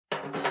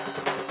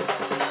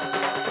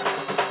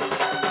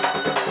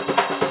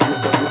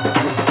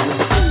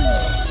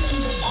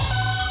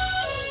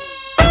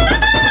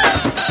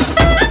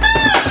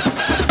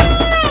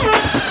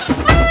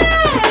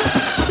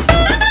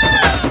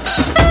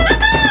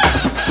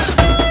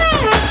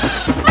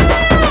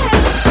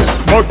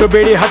ಮೋಟು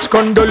ಬಿಡಿ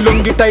ಹಚ್ಕೊಂಡು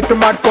ಲುಂಗಿ ಟೈಟ್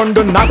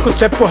ಮಾಡ್ಕೊಂಡು 4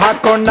 ಸ್ಟೆಪ್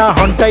ಹಾಕೊಂಡ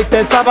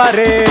ಹೊಂಟೈತೆ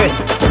ಸವಾರಿ.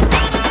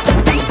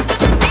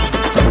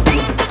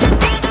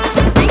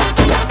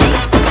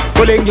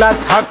 ಕೂಲಿಂಗ್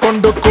ಗ್ಲಾಸ್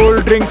ಹಾಕೊಂಡು ಕೂಲ್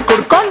ಡ್ರಿಂಕ್ಸ್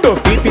ಕುಡ್ಕೊಂಡು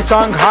ಪಿಪಿ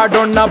ಸಾಂಗ್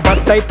ಹಾಡೋಣ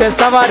ಬರ್ತೈತೆ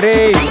ಸವಾರಿ.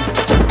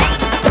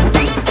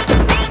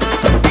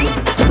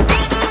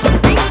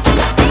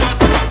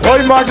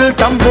 ಓಲ್ಡ್ ಮಾಡೆಲ್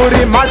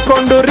ತಂಬೂರಿ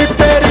ಮಾಡ್ಕೊಂಡು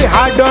ರಿಪೇರಿ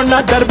ಹಾಡೋಣ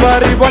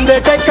ದರ್ಬಾರಿ ಒಂದೇ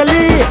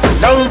ಟೈಕಲ್ಲಿ.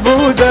 ಲವ್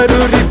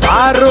ಜರೂರಿ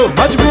ಬಾರು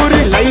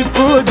ಮಜ್ಬೂರಿ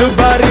ಲೈಫು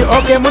ದುಬಾರಿ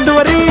ಓಕೆ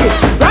ಮುಂದುವರಿ.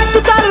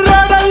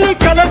 ರೋಡಲ್ಲಿ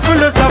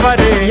ಕಲರ್ಫುಲ್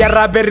ಸವಾರಿ.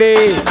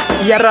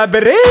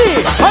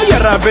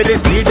 ಎರ್ರಬೆರಿ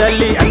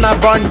ಸ್ಪೀಡಲ್ಲಿ ಅನ್ನ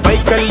ಬಾಂಡ್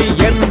ಬೈಕಲ್ಲಿ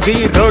MG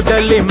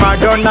ರೋಡಲ್ಲಿ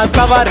ಮಾಡೋಣ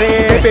ಸವಾರಿ.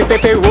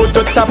 ಪೆಪೆ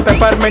ಊದುತ್ತಾ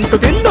ಪೆಪರ್ಮೆಂಟು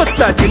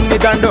ತಿನ್ನುತ್ತಾ ಚಿನ್ನಿ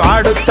ದಂಡು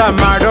ಆಡುತ್ತಾ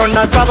ಮಾಡೋಣ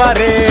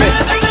ಸವಾರಿ.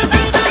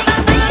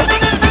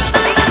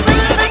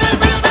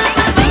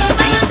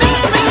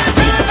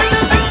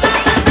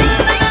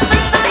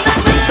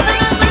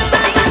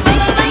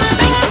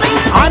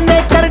 ಆನೆ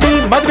ಕರಡಿ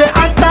ಮದ್ವೆ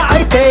ಆಗ್ತಾ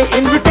ಐತೆ,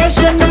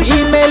 ಇನ್ವಿಟೇಷನ್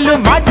ಇಮೇಲ್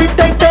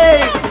ಮಾಡ್ಬಿಟ್ಟೈತೆ.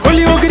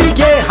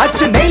 ಹುಲಿಯುಗರಿಗೆ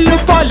ಹಚ್ಚು ನೈಲು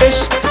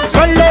ಪಾಲಿಶ್,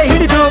 ಸೊಳ್ಳೆ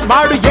ಹಿಡಿದು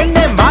ಮಾಡು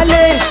ಎಣ್ಣೆ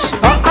ಮಾಲಿಶ್.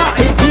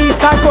 ಈ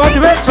ಸಾಕು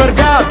ಅದುವೆ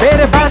ಸ್ವರ್ಗ,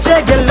 ಬೇರೆ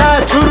ಭಾಷೆಗೆಲ್ಲ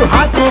ಚೂರು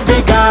ಹಾಕು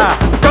ಬೀಗ.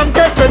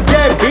 ತೊಂಟೆ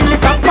ಸದ್ದೆ ಬೀಳಿ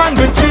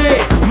ಕಪ್ಪಂಗುಚ್ಚಿ,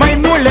 ಮೈ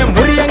ಮೂಳೆ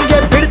ಮುರಿಯಂಗೆ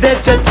ಬಿಡ್ದೆ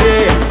ಚಚ್ಚಿ.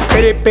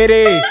 Peri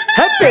peri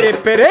peri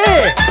ಪೆರೆ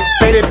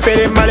peri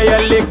peri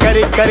ಮಳೆಯಲ್ಲಿ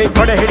ಕರಿ ಕರಿ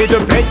ಕೊಡೆ ಹಿಡಿದು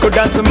ಬ್ರೇಕ್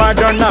ಡ್ಯಾನ್ಸ್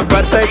ಮಾಡೋಣ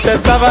ಬರ್ತೈತೆ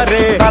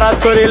ಸವಾರಿ.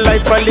 ತರಾತುರಿ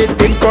ಲೈಫಲ್ಲಿ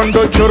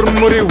ತಿನ್ಕೊಂಡು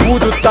ಚುರ್ಮುರಿ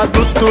ಊದುತ್ತಾ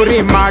ತುತ್ತೂರಿ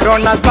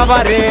ಮಾಡೋಣ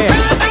ಸವಾರಿ.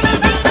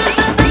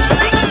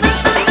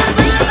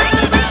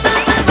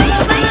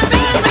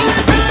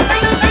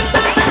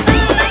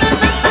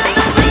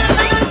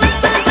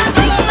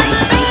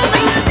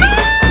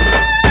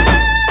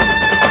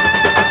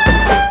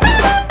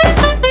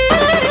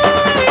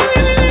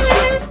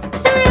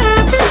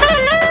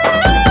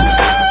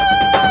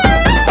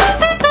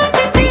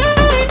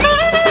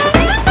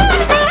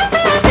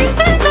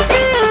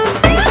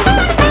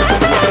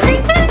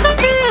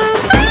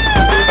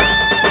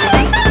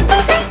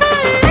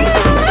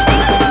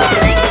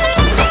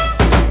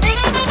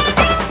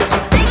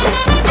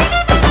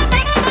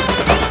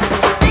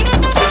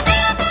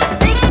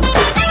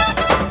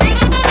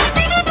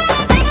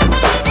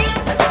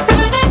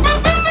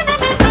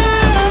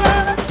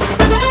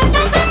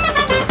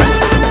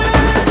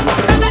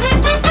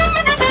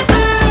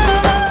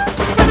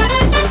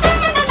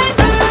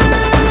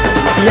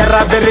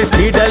 ಎರ್ರಬೆರಿ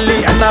ಸ್ಪೀಡಲ್ಲಿ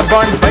ಅನ್ನ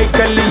ಬಾಂಡ್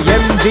ಬೈಕಲ್ಲಿ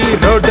MG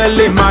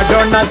ರೋಡಲ್ಲಿ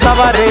ಮಾಡೋಣ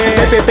ಸವಾರಿ.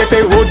 ಪೆಪೆ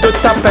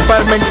ಊದುತ್ತಾ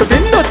ಪೆಪರ್ಮೆಂಟು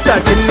ತಿನ್ನುತ್ತಾ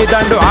ಚಿನ್ನಿ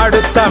ದಂಡು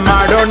ಆಡುತ್ತಾ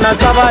ಮಾಡೋಣ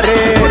ಸವಾರಿ.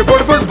 ಬುಡ್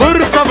ಬುಡ್ ಬುಡ್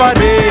ಬುರ್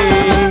ಸವಾರಿ,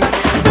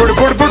 ಬುಡ್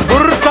ಬುಡ್ ಬುಡ್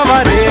ಬುರ್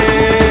ಸವಾರಿ,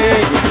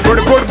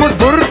 ಬುಡ್ ಬುಡ್ ಬುಡ್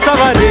ಬುರ್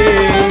ಸವಾರಿ,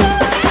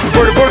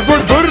 ಬುಡ್ ಬುಡ್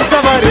ಬುಡ್ ಬುರ್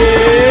ಸವಾರಿ.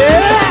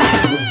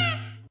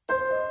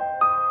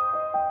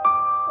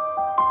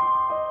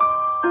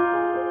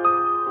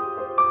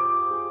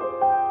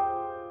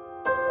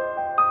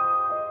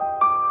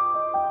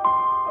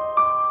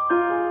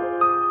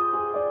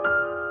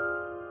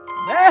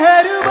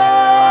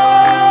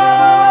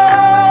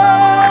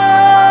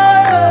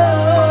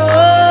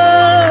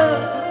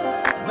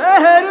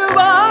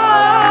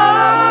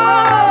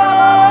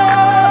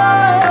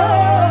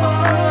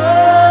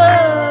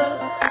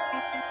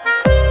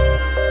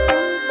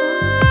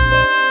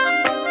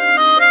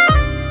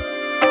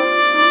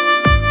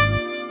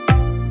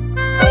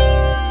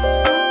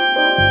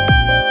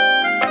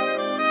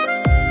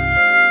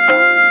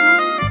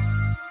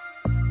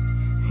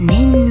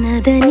 ನಿನ್ನ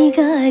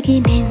ದನಿಗಾಗಿ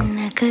ನಿನ್ನ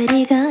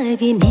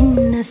ಕರಿಗಾಗಿ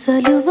ನಿನ್ನ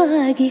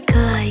ಸಲುವಾಗಿ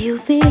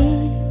ಕಾಯುವೆ.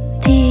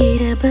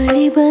 ತೀರ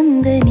ಬಳಿ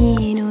ಬಂದ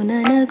ನೀನು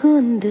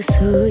ನನಗೊಂದು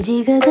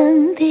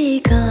ಸೂಜಿಗದಂತೆ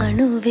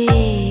ಕಾಣುವೆ.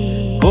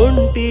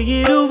 ಒಂಟಿ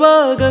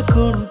ಇರುವಾಗ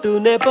ಕುಂಟು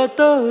ನೆಪ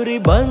ತೋರಿ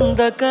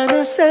ಬಂದ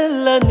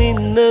ಕನಸೆಲ್ಲ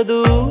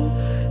ನಿನ್ನದು.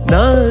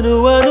 ನಾನು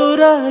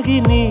ಅನುರಾಗಿ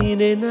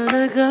ನೀನೆ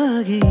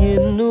ನನಗಾಗಿ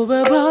ಎನ್ನುವ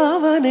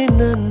ಭಾವನೆ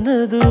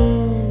ನನ್ನದು.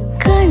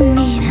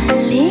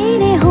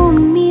 ಕಣ್ಣಿನಲ್ಲೇನೆ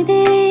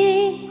ಹೊಮ್ಮಿದೆ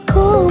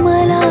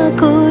ಕೋಮಲ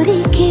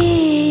ಕೋರಿಕೆ,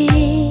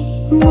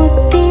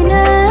 ಮುತ್ತಿನ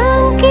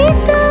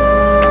ಅಂಕಿತ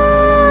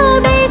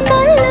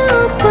ಬೇಕಲ್ಲ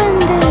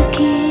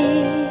ಒಪ್ಪಂದಕ್ಕೆ.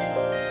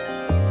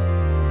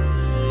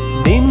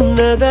 ನಿನ್ನ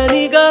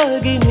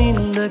ದನಿಗಾಗಿ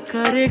ನಿನ್ನ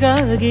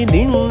ಕರೆಗಾಗಿ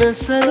ನಿನ್ನ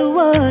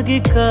ಸಲುವಾಗಿ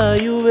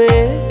ಕಾಯುವೆ.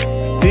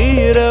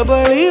 ತೀರ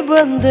ಬಳಿ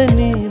ಬಂದ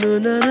ನೀನು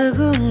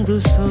ನನಗೊಂದು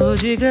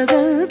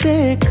ಸೋಜಿಗದಂತೆ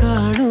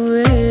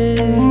ಕಾಣುವೆ.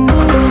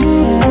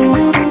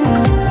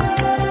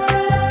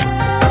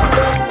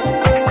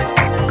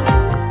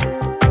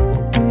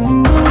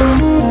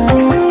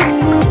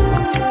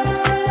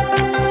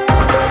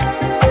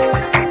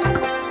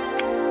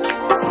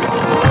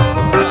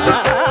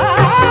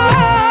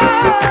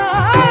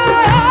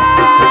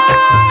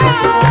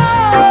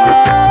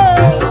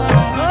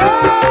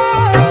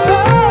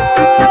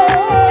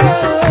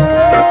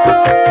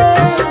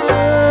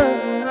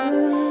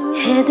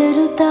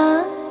 ಹೆದರುತ್ತಾ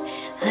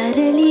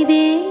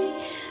ಅರಳಿವೆ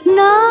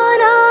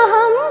ನಾನಾ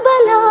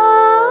ಹಂಬಲ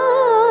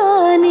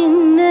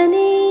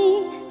ನಿನ್ನನೇ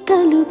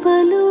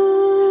ತಲುಪಲು.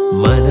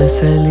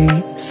 ಮನಸಲಿ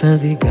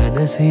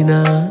ಸವಿಗನಸಿನ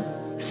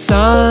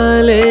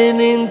ಸಾಲೆ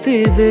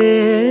ನಿಂತಿದೆ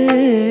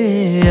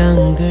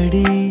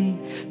ಅಂಗಡಿ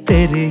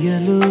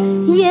ತೆರೆಯಲು.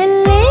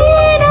 ಎಲ್ಲೇ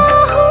ನಾ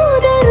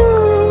ಹೋದರೂ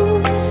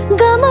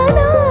ಗಮನ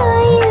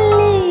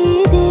ಇಲ್ಲೇ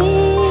ಇದೆ.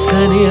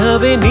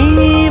 ಸನಿಹವೇ ನೀ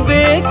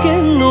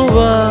ಬೇಕೆನ್ನುವ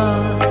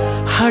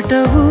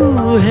ಹಠವೂ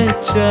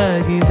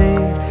ಹೆಚ್ಚಾಗಿದೆ.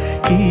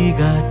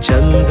 ಈಗ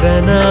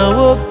ಚಂದ್ರನ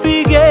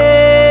ಒಪ್ಪಿಗೆ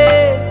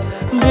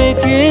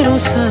ಬೇಕೇನು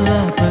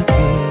ಸಲಾಪಕ್ಕೆ.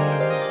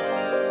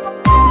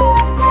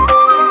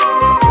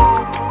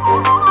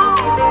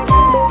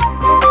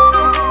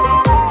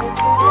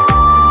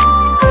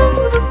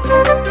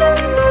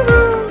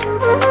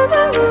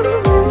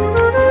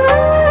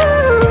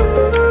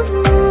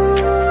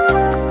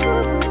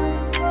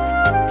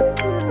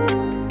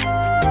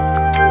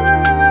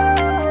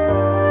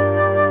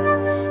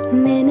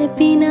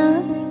 ನೆನಪಿನ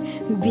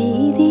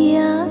ಬೀದಿಯ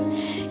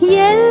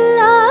ಎಲ್ಲ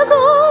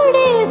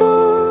ಗೋಡೆಗೂ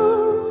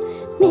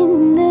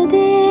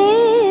ನಿನ್ನದೇ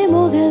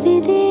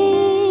ಮೊಗವಿದೆ.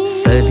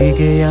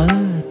 ಸಲಿಗೆಯ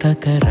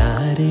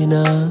ತಕರಾರಿನ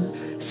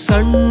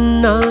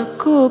ಸಣ್ಣ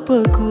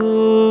ಕೋಪಕ್ಕೂ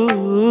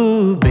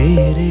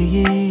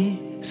ಬೇರೆಯೇ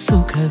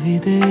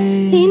ಸುಖವಿದೆ.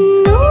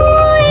 ಇನ್ನೂ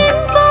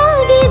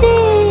ಎಂಪಾಗಿದೆ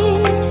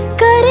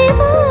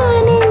ಕರೆವ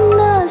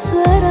ನಿನ್ನ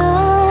ಸ್ವರ.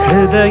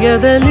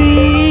 ಹೃದಯದಲ್ಲಿ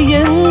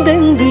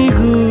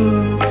ಎಂದೆಂದಿಗೂ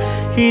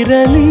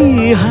ಇರಲಿ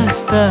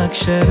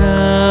ಹಸ್ತಾಕ್ಷರ.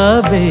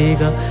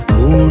 ಬೇಗ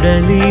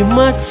ಮೂಡಲಿ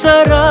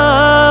ಮತ್ಸರ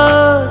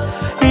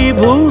ಈ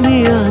ಭೂಮಿ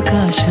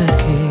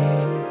ಆಕಾಶಕ್ಕೆ.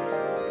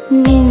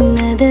 ನಿನ್ನ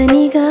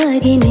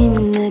ದನಿಗಾಗಿ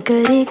ನಿನ್ನ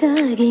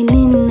ಕರೆಗಾಗಿ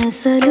ನಿನ್ನ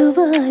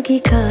ಸಲುವಾಗಿ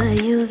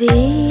ಕಾಯುವೆ.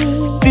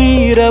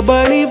 ತೀರ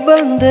ಬಳಿ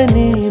ಬಂದ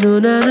ನೀನು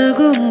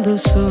ನನಗೊಂದು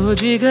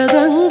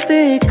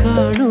ಸೋಜಿಗದಂತೆ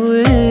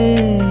ಕಾಣುವೆ.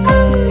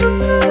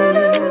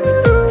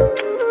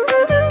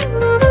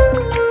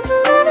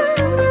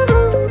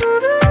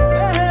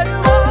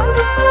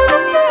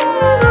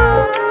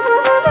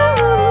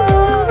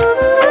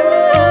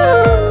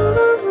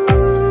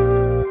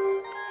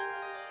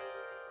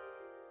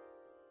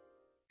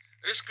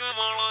 इश्क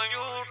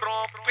मळयो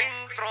ड्रापिंग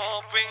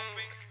ड्रापिंग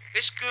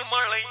इश्क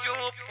मळयो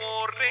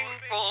पोरिंग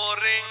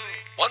पोरिंग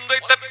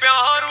ಒಂದೈತೆ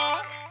ಪ್ಯಾರು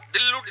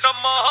ದಿಲ್ಲು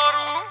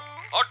ಡಮಾರು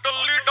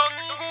ಅಟಲ್ಲಿ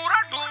ಡಂಗೂರ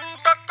ಡುಂ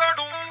ಟಕ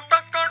ಡುಂ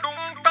ಟಕ ಡುಂ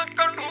ಟಕ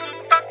ಡುಂ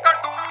ಟಕ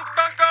ಡುಂ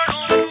ಟಕ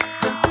ಡುಂ.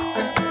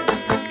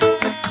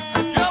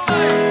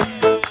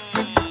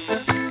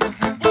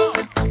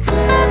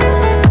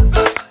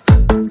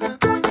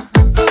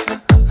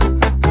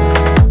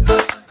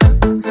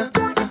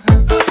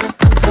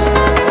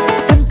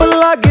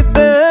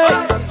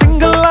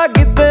 ಸಿಂಗಲ್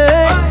ಆಗಿದ್ದೆ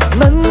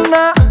ನನ್ನ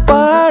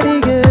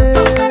ಪಾಡಿಗೆ.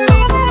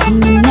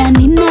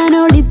 ನಿನ್ನ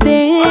ನೋಡಿದ್ದೆ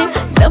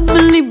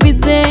ಡಬ್ಬಲ್ಲಿ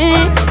ಬಿದ್ದೆ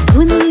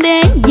ಮುಂದೆ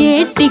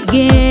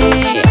ಏಟಿಗೆ.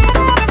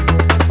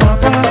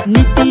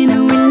 ನಿದ್ದೆನೂ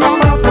ಇಲ್ಲ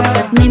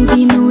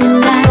ನೆಮ್ಮದಿನೂ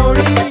ಇಲ್ಲ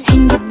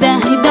ಹೆಂಗಿದ್ದ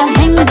ಇದ್ದ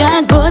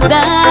ಹೆಂಗಾಗೋದ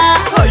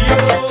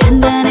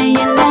ಚಂದನೆ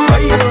ಎಲ್ಲ.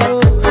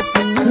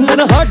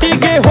 ನನ್ನ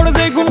ಹಾಟಿಗೆ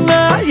ಹೊಡೆದೆ ಗುನ್ನ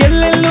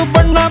ಎಲ್ಲೆಲ್ಲೂ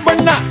ಬಣ್ಣ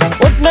ಬಣ್ಣ.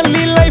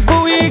 ಒಟ್ನಲ್ಲಿ ಲೈಫು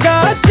ಈಗ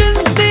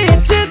ಚಿಂತಿ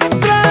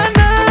ಚಿತ್ರಾನ.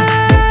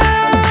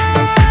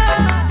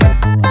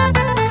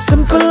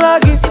 ಸಿಂಪಲ್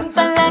ಆಗಿ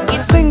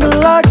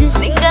ಸಿಂಗಲ್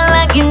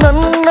ಆಗಿ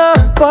ನನ್ನ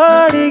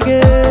ಪಾಡಿಗೆ.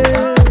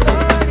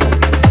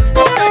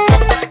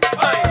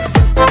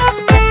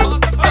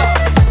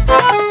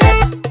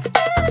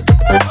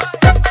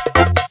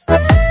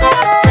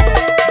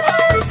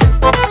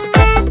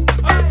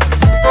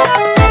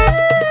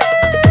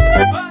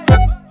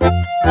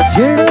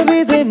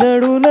 ಎಡವಿದೆ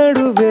ನಡು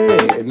ನಡುವೆ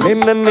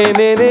ನಿನ್ನನ್ನೇ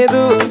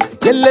ನೆನೆದು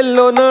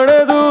ಎಲ್ಲೆಲ್ಲೋ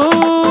ನಡೆದು.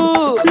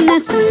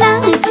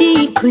 ನಸುನಾಚಿ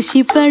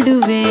ಖುಷಿ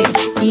ಪಡುವೆ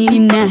ಈ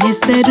ನಿನ್ನ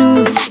ಹೆಸರು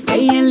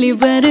ಕೈಯಲ್ಲಿ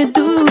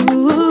ಬರೆದು.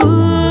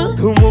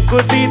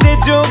 ಧುಮುಕುತ್ತಿದೆ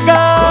ಜೋಗ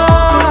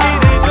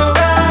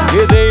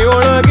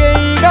ಎದೆಯೊಳಗೆ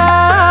ಈಗ.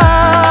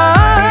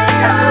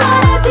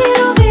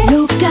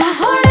 ಲೋಕ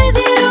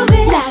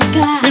ಹೊಡೆದಿರುವೆ ರಾಗ.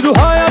 ಇದು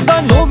ಹಾಯಾದ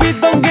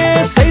ನೋವಿದ್ದಂಗೆ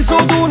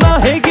ಸಹಿಸೋದು ನಾ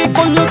ಹೇಗೆ.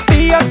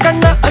 ಕೊಲ್ಲುತ್ತೀಯ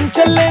ಕಣ್ಣ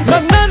ಅಂಚಲ್ಲೇ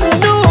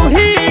ನನ್ನನ್ನು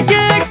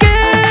ಹೀಗೆ.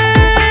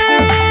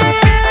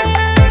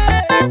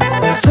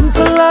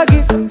 ಸಿಂಪಲ್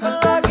ಆಗಿ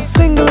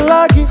ಸಿಂಗಲ್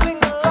ಆಗಿ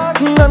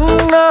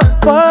ನನ್ನ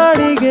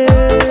ಪಾಡಿಗೆ.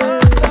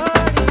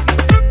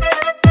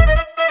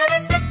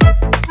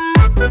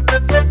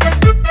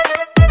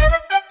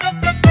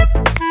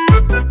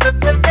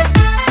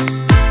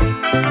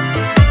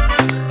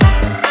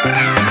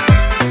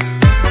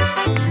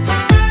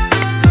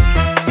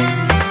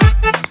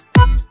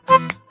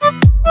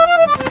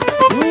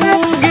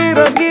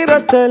 ಗಿರ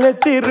ತಲೆ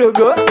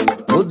ತಿರುಗೋ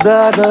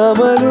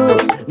ಮುದ್ದಾದಮಲು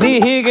ನೀ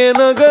ಹೀಗೆ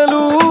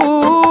ನಗಲು.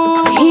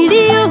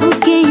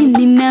 ಹಿಡಿಯೋಕೆ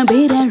ನಿನ್ನ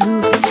ಬೆರಳು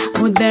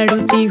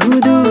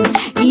ಮುದ್ದಾಡುತ್ತಿಹುದು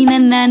ಈ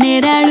ನನ್ನ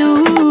ನೆರಳು.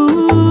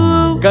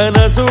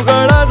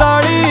 ಕನಸುಗಳ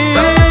ದಾಳಿ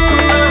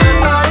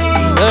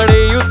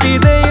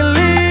ನಡೆಯುತ್ತಿದೆ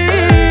ಇಲ್ಲಿ.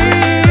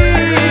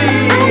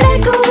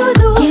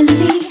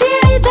 ಎಲ್ಲಿ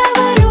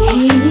ತಿಳಿದವರು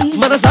ಹೇಳಿ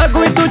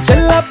ಮನಸಾಗೋಯ್ತು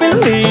ಚೆಲ್ಲ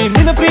ಪಿಲ್ಲಿ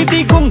ನಿನ್ನ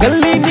ಪ್ರೀತಿ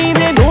ಗುಂಗಲ್ಲಿ.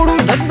 ನೀನೇ ನೋಡು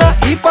ನನ್ನ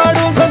ಈ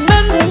ಪಾಡು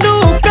ನನ್ನನ್ನು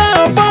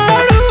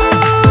ಕಾಪಾಡು.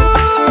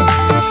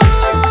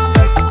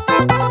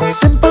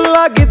 ಸಿಂಪಲ್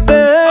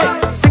ಆಗಿದ್ದೆ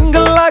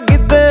ಸಿಂಗಲ್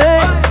ಆಗಿದ್ದೆ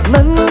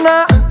ನನ್ನ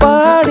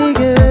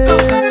ಪಾಡಿಗೆ.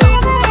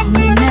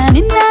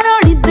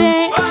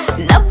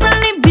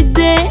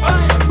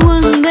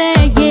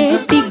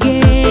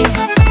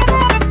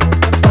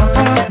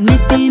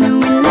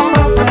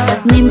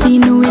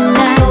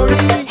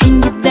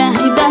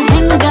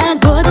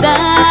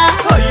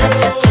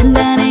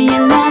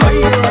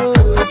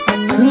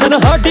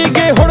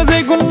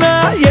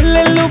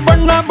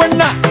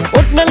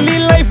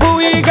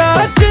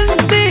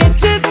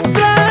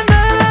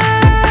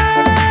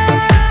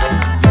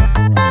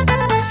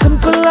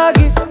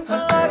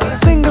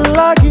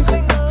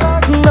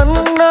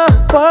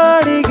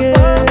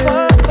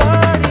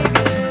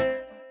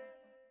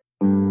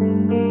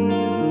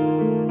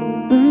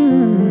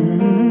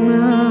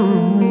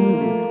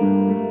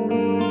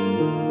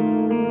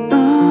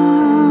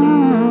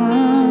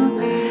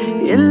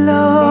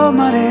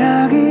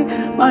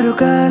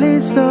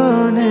 ಮರುಕಳಿಸೋ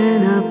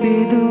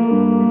ನೆನಪಿದು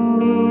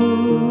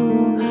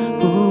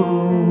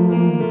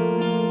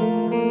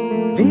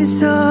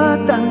ವಿಸೋ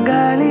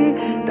ತಂಗಾಳಿ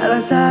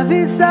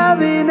ತಲಸಾವಿ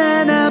ಸಾವಿ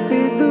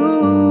ನೆನಪಿದು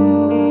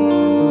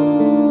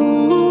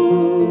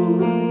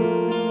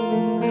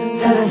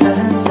ಸರ ಸರ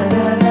ಸರ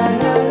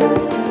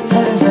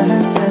ಸರ ಸರ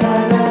ಸರ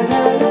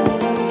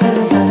ಸರ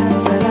ಸರ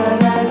ಸರ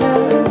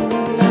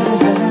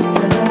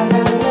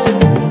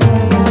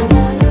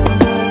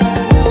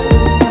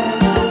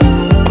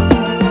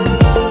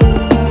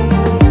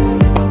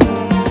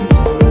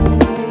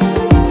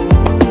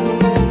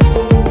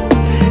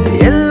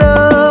ಎಲ್ಲೋ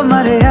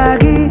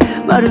ಮರೆಯಾಗಿ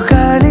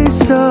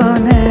ಮರುಕಳಿಸೋ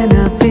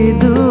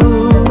ನೆನಪಿದು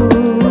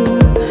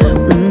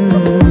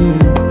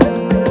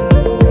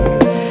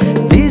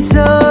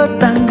ಬೀಸೋ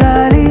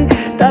ತಂಗಾಳಿ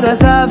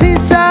ತರಸಾವಿ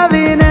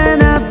ಸಾವಿ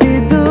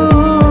ನೆನಪಿದು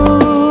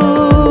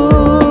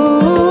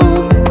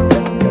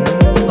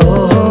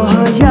ಓಹ್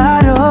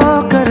ಯಾರೋ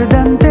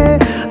ಕರೆದಂತೆ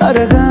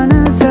ಅರಗನ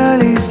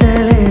ಸಳಿ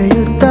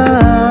ಸೆಳೆಯುತ್ತ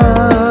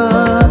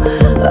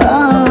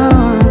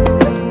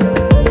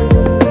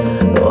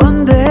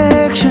ಒಂದೇ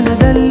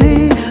ಕ್ಷಣದಲ್ಲಿ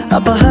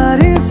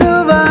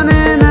ಅಪಹರಿಸುವ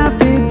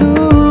ನೆನಪಿದು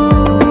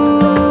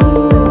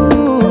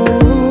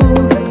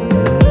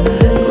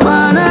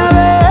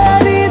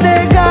ಮನವೇರಿದೆ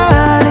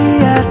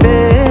ಗಾಳಿಯ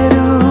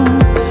ತೇರು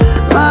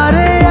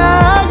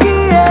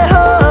ಮರೆಯಾಗಿಯೇ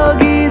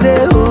ಹೋಗಿದೆ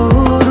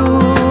ಊರು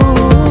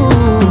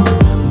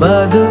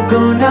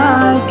ಬದುಕು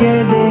ನಾಲ್ಕೆ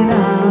ದಿನ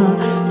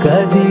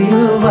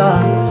ಕದಿಯುವ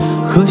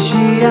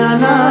ಖುಷಿಯ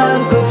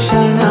ನಾಲ್ಕು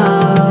ಕ್ಷಣ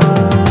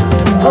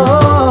ಓ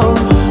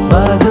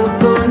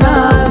ಬದುಕು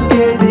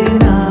ನಾಲ್ಕೆ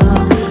ದಿನ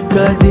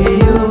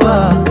ಕದಿಯುವ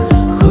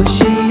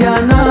ಖುಷಿಯ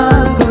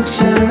ನಾಲ್ಕು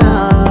ಕ್ಷಣ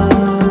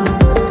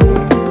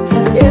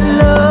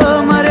ಎಲ್ಲೋ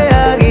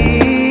ಮರೆಯಾಗಿ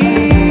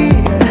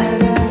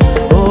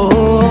ಓ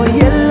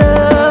ಎಲ್ಲೋ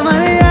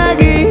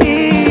ಮರೆಯಾಗಿ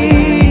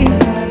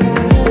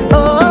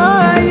ಓ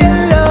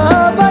ಎಲ್ಲೋ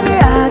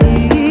ಮರೆಯಾಗಿ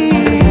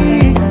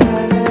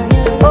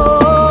ಓ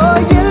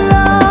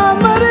ಎಲ್ಲೋ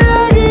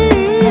ಮರೆಯಾಗಿ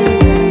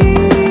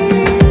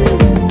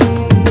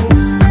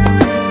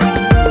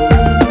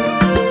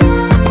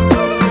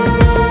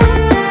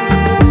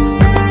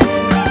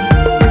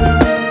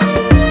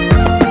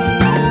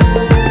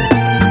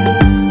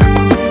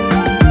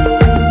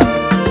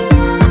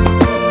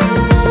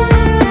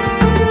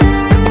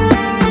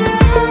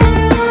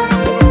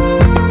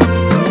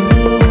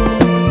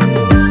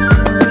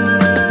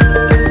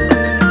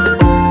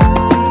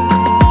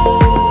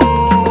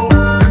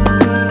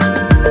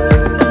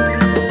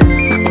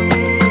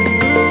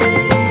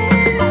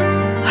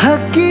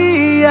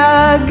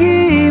ಹಕ್ಕಿಯಾಗಿ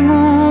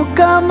ಮೂಕ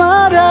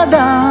ಮರದ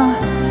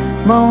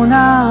ಮೌನ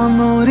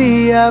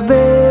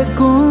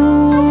ಮುರಿಯಬೇಕು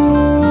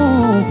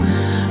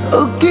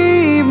ಉಕ್ಕಿ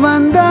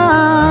ಬಂದ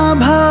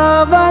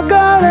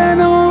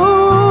ಭಾವಗಳನ್ನು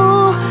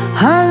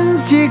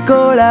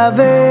ಹಂಚಿಕೊಳ್ಳಬೇಕು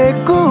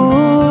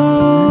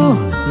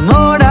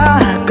ಮೋಡ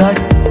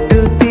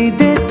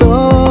ಕಟ್ಟುತ್ತಿದೆ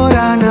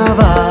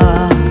ತೋರಣವ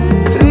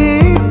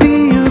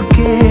ಪ್ರೀತಿಯು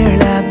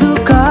ಕೇಳದು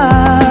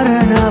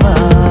ಕಾರಣವ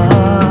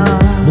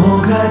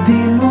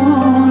ಮೊಗದಿ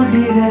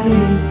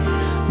ಮೂಡಿರಲಿ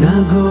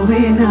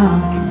ನಗುವಿನ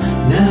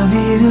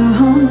ನವಿರು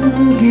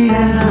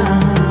ಹೊಂಗಿಯನ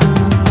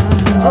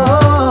ಓ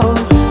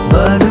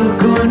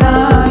ಬದುಕು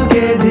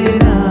ನಾಲ್ಕೆ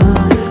ದಿನ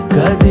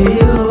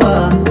ಕದಿಯುವ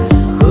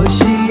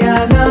ಖುಷಿಯ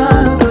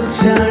ನಾಲ್ಕು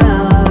ಕ್ಷಣ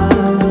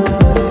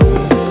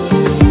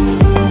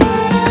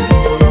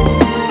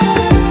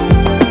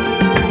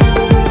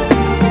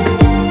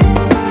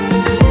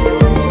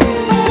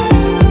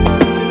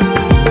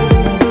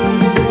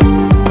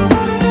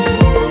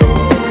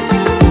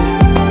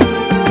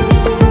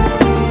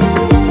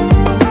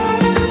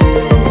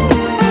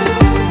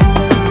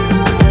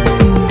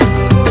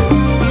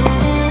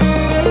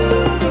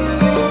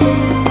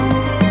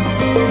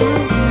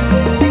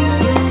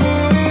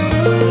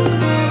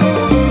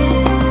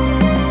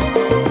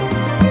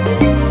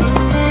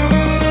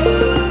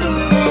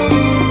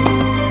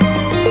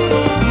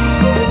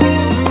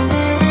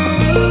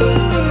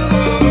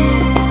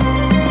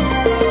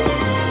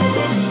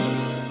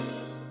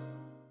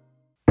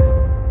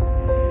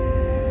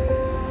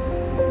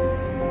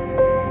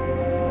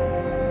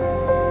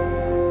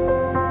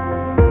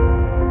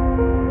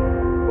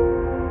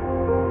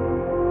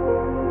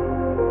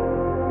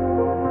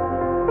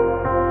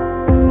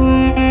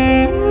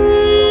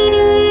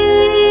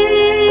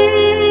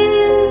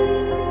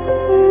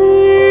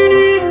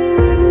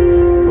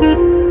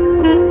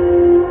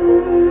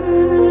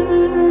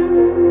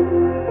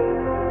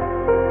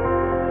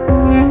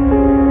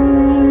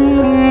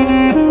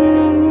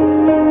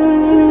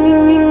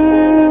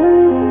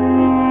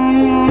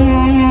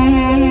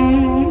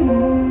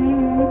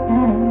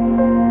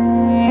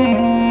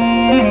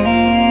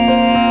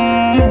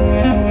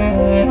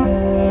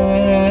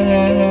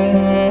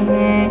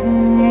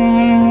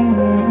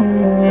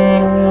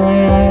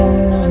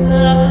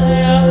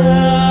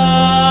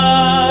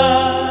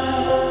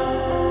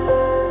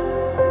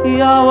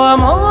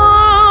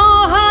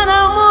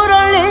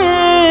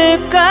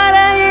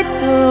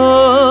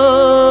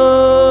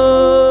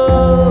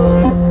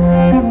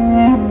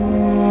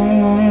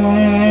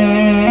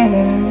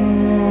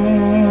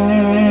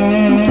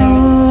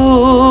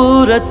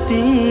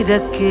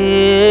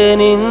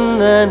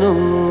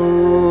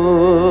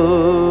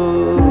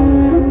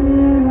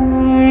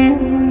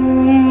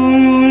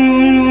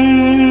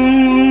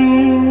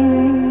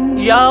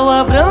ಯಾವ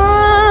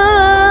ಬೃಂದಾವನವೋ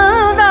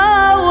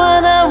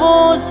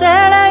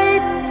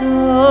ಸೆಳೆಯಿತು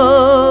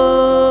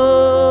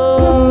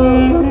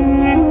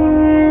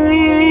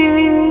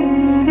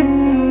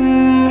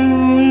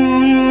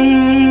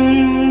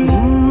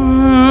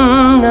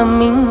ನಿನ್ನ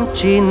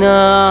ಮಿಂಚಿನ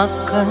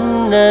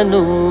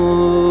ಕಣ್ಣನು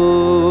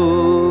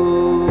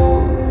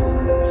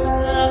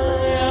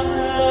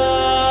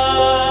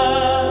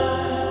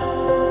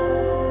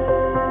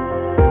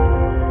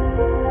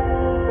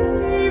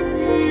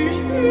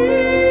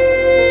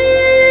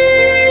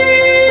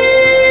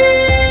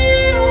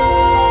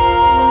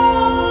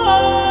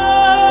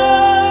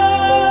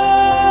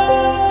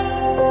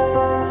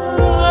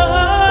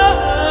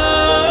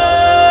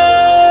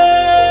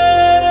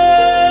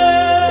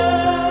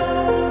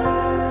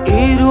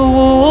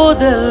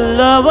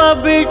ಇರುವುದೆಲ್ಲವ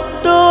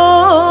ಬಿಟ್ಟು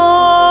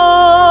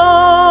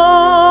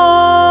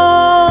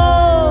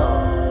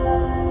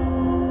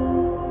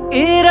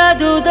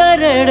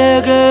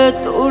ಇರದುದರೆಡೆಗೆ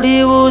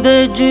ತುಡಿಯುವುದೇ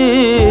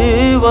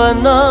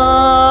ಜೀವನ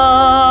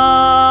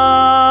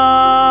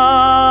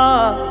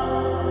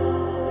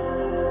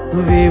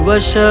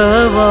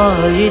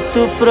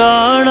ವಿವಶವಾಯಿತು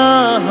ಪ್ರಾಣ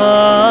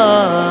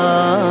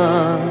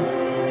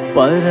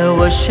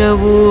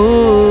ಪರವಶವೂ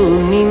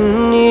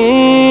ನಿನ್ನೆ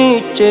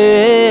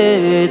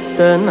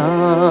ಚೇತನ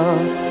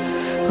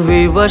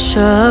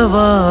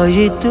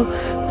ವಿವಶವಾಯಿತು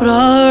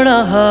ಪ್ರಾಣ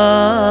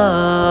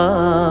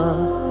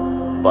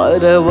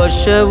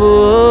ಪರವಶವೂ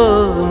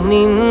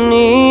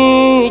ನಿನ್ನೆ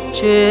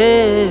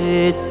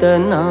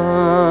ಚೇತನ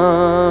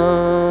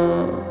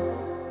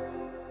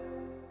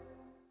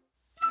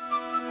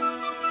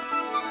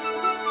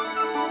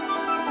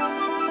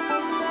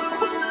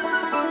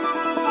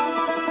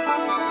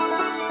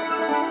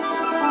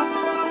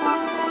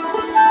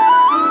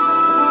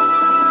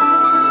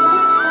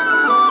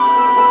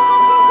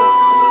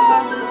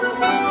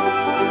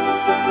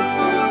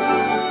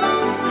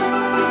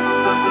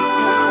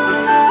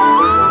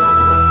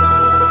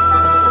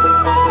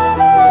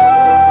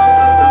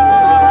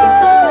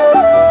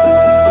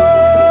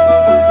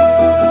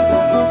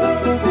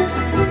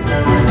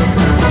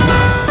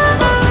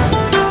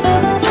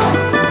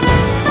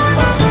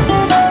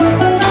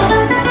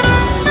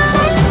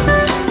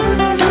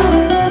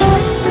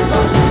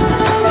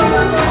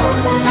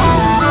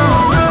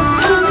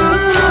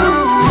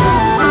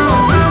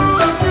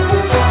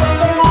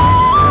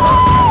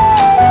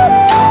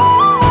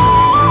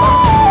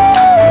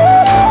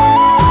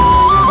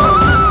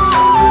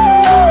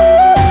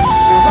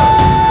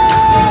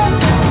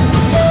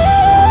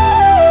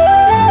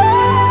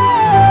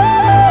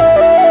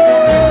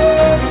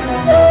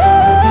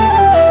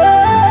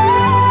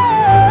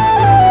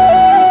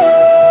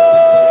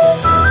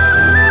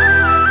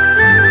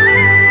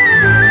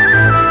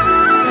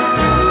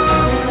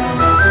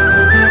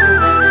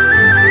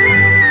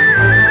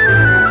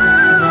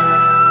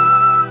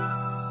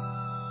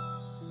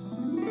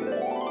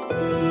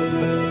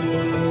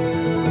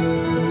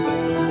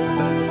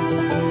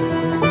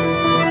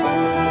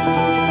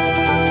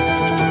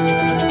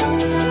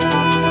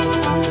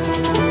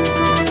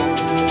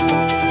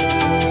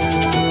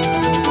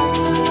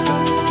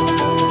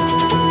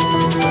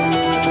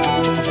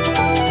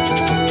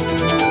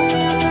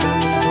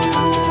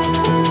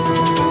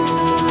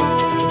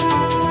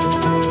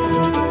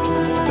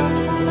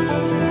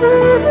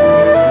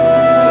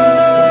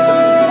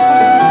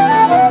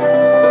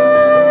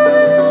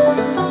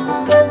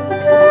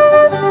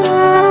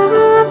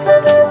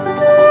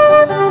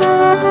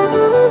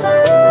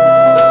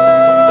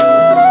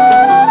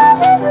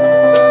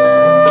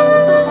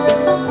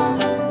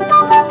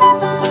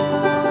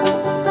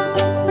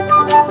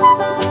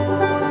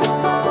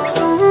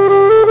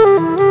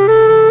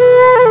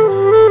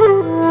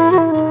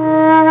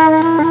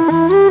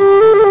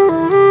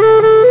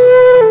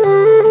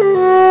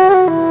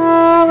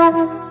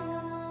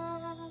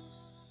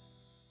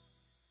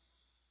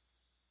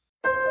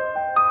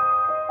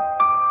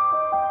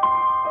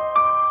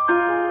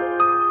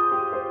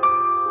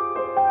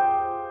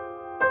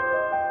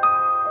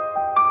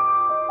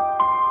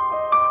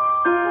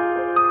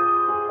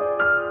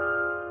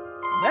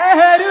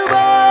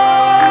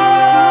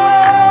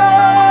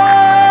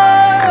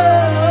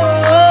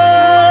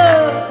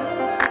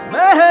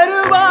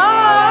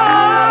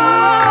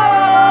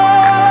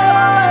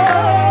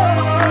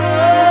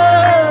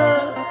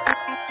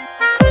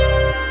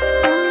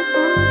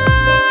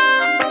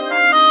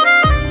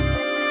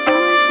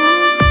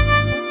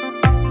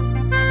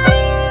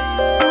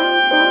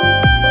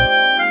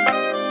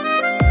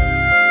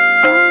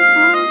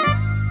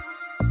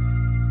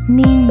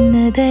ನಿನ್ನ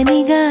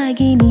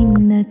ದನಿಗಾಗಿ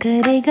ನಿನ್ನ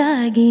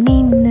ಕರೆಗಾಗಿ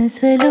ನಿನ್ನ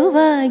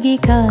ಸಲುವಾಗಿ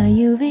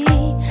ಕಾಯುವೆ.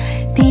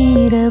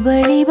 ತೀರ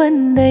ಬಳಿ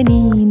ಬಂದ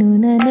ನೀನು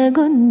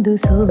ನನಗೊಂದು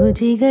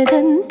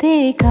ಸೋಜಿಗದಂತೆ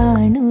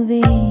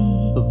ಕಾಣುವೆ.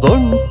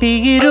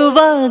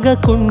 ಒಂಟಿಗಿರುವಾಗ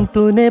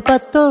ಕುಂಟು ನೆಪ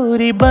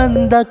ತೋರಿ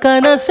ಬಂದ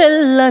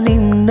ಕನಸೆಲ್ಲ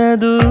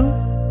ನಿನ್ನದು.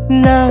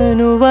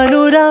 ನಾನು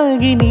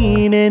ಅನುರಾಗಿ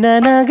ನೀನೆ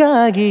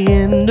ನನಗಾಗಿ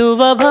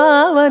ಎನ್ನುವ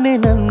ಭಾವನೆ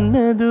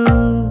ನನ್ನದು.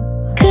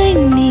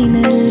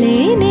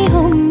 ಕಣ್ಣಿನಲ್ಲೇನೆ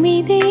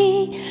ಹೊಮ್ಮಿದೆ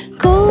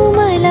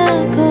ಕೋಮಲ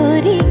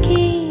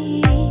ಕೋರಿಕೆ,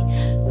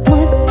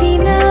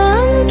 ಮುತ್ತಿನ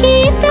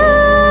ಅಂಕಿತ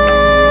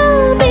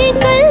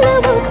ಬೇಕಲ್ಲ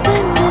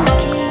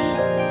ಒಪ್ಪಂದಕ್ಕೆ.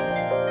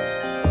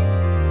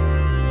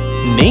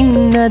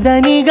 ನಿನ್ನ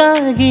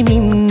ದನಿಗಾಗಿ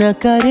ನಿನ್ನ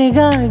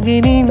ಕರೆಗಾಗಿ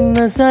ನಿನ್ನ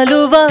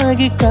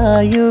ಸಲುವಾಗಿ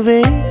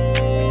ಕಾಯುವೆ.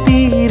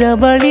 ತೀರ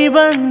ಬಳಿ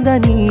ಬಂದ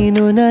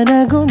ನೀನು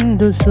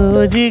ನನಗೊಂದು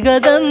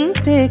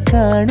ಸೋಜಿಗದಂತೆ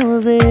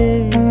ಕಾಣುವೆ.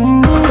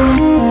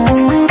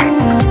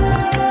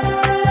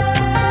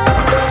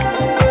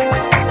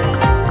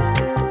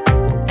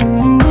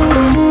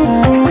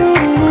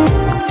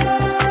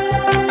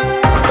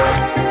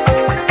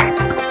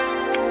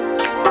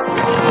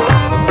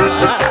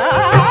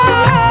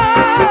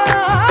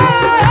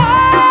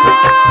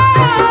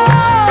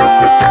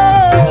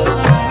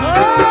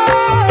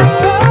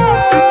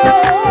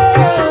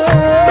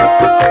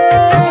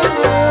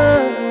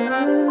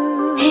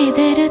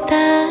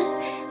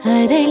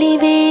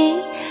 ಅರಳಿವೆ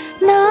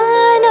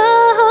ನಾನಾ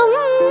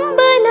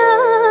ಹಂಬಲ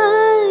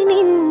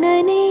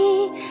ನಿನ್ನನೆ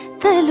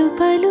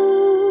ತಲುಪಲು.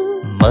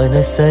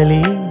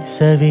 ಮನಸ್ಸಲಿ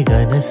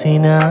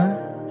ಸವಿಗನಸಿನ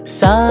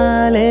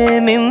ಸಾಲೆ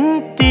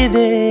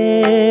ನಿಂತಿದೆ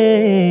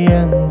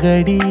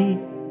ಅಂಗಡಿ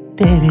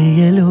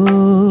ತೆರೆಯಲು.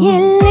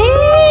 ಎಲ್ಲೇ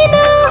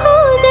ನಾ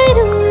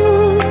ಹೋದರೂ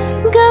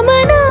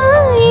ಗಮನ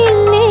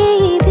ಇಲ್ಲೇ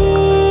ಇದೆ.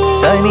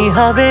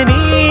 ಸನಿಹವೇ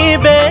ನೀ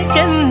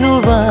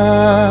ಬೇಕೆನ್ನುವ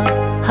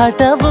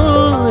ಹಠವೂ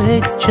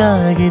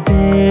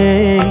ಹೆಚ್ಚಾಗಿದೆ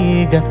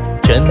ಈಗ.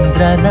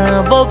 ಚಂದ್ರನ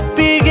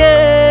ಒಪ್ಪಿಗೆ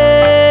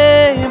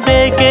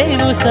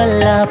ಬೇಕೇನು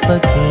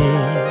ಸಲ್ಲಾಪಕ್ಕೆ.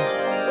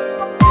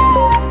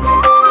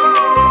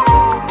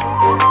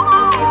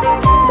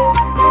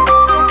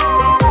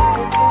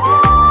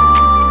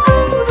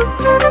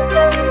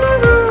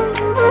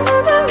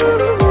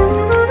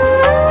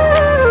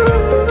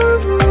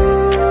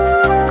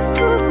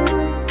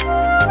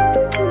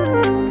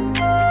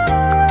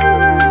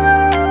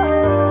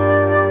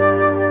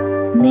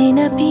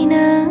 ನೆನಪಿನ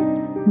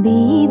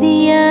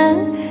ಬೀದಿಯ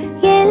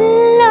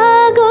ಎಲ್ಲ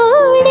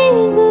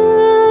ಗೋಡೆಗೂ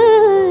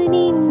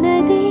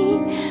ನಿನ್ನದೇ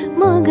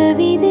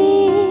ಮೊಗವಿದೆ.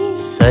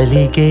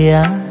 ಸಲಿಗೆಯ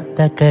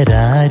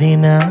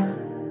ತಕರಾರಿನ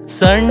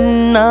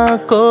ಸಣ್ಣ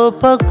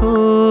ಕೋಪಕ್ಕೂ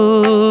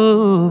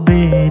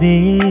ಬೇರೆ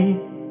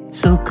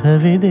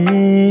ಸುಖವಿದೆ.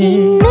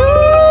 ಇನ್ನೂ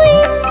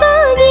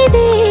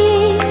ಇಂಪಾಗಿದೆ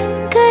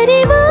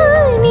ಕರೆವ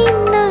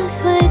ನಿನ್ನ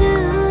ಸ್ವರ.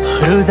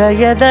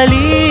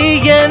 ಹೃದಯದಲ್ಲಿ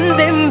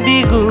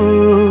ಎಂದೆಂದಿಗೂ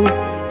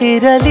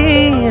ಇರಲಿ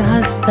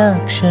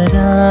ಹಸ್ತಾಕ್ಷರ.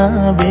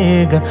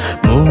 ಬೇಗ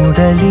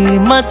ಮೂಡಲಿ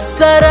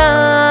ಮತ್ಸರ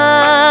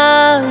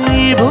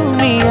ಈ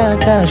ಭೂಮಿ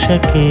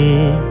ಆಕಾಶಕ್ಕೆ.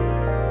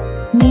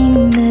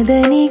 ನಿನ್ನ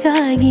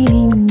ದನಿಗಾಗಿ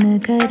ನಿನ್ನ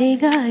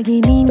ಕರೆಗಾಗಿ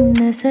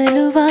ನಿನ್ನ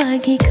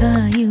ಸಲುವಾಗಿ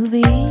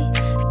ಕಾಯುವೆ.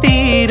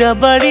 ತೀರ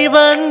ಬಳಿ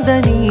ಬಂದ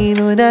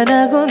ನೀನು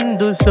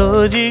ನನಗೊಂದು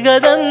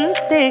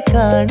ಸೋಜಿಗದಂತೆ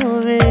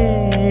ಕಾಣುವೆ.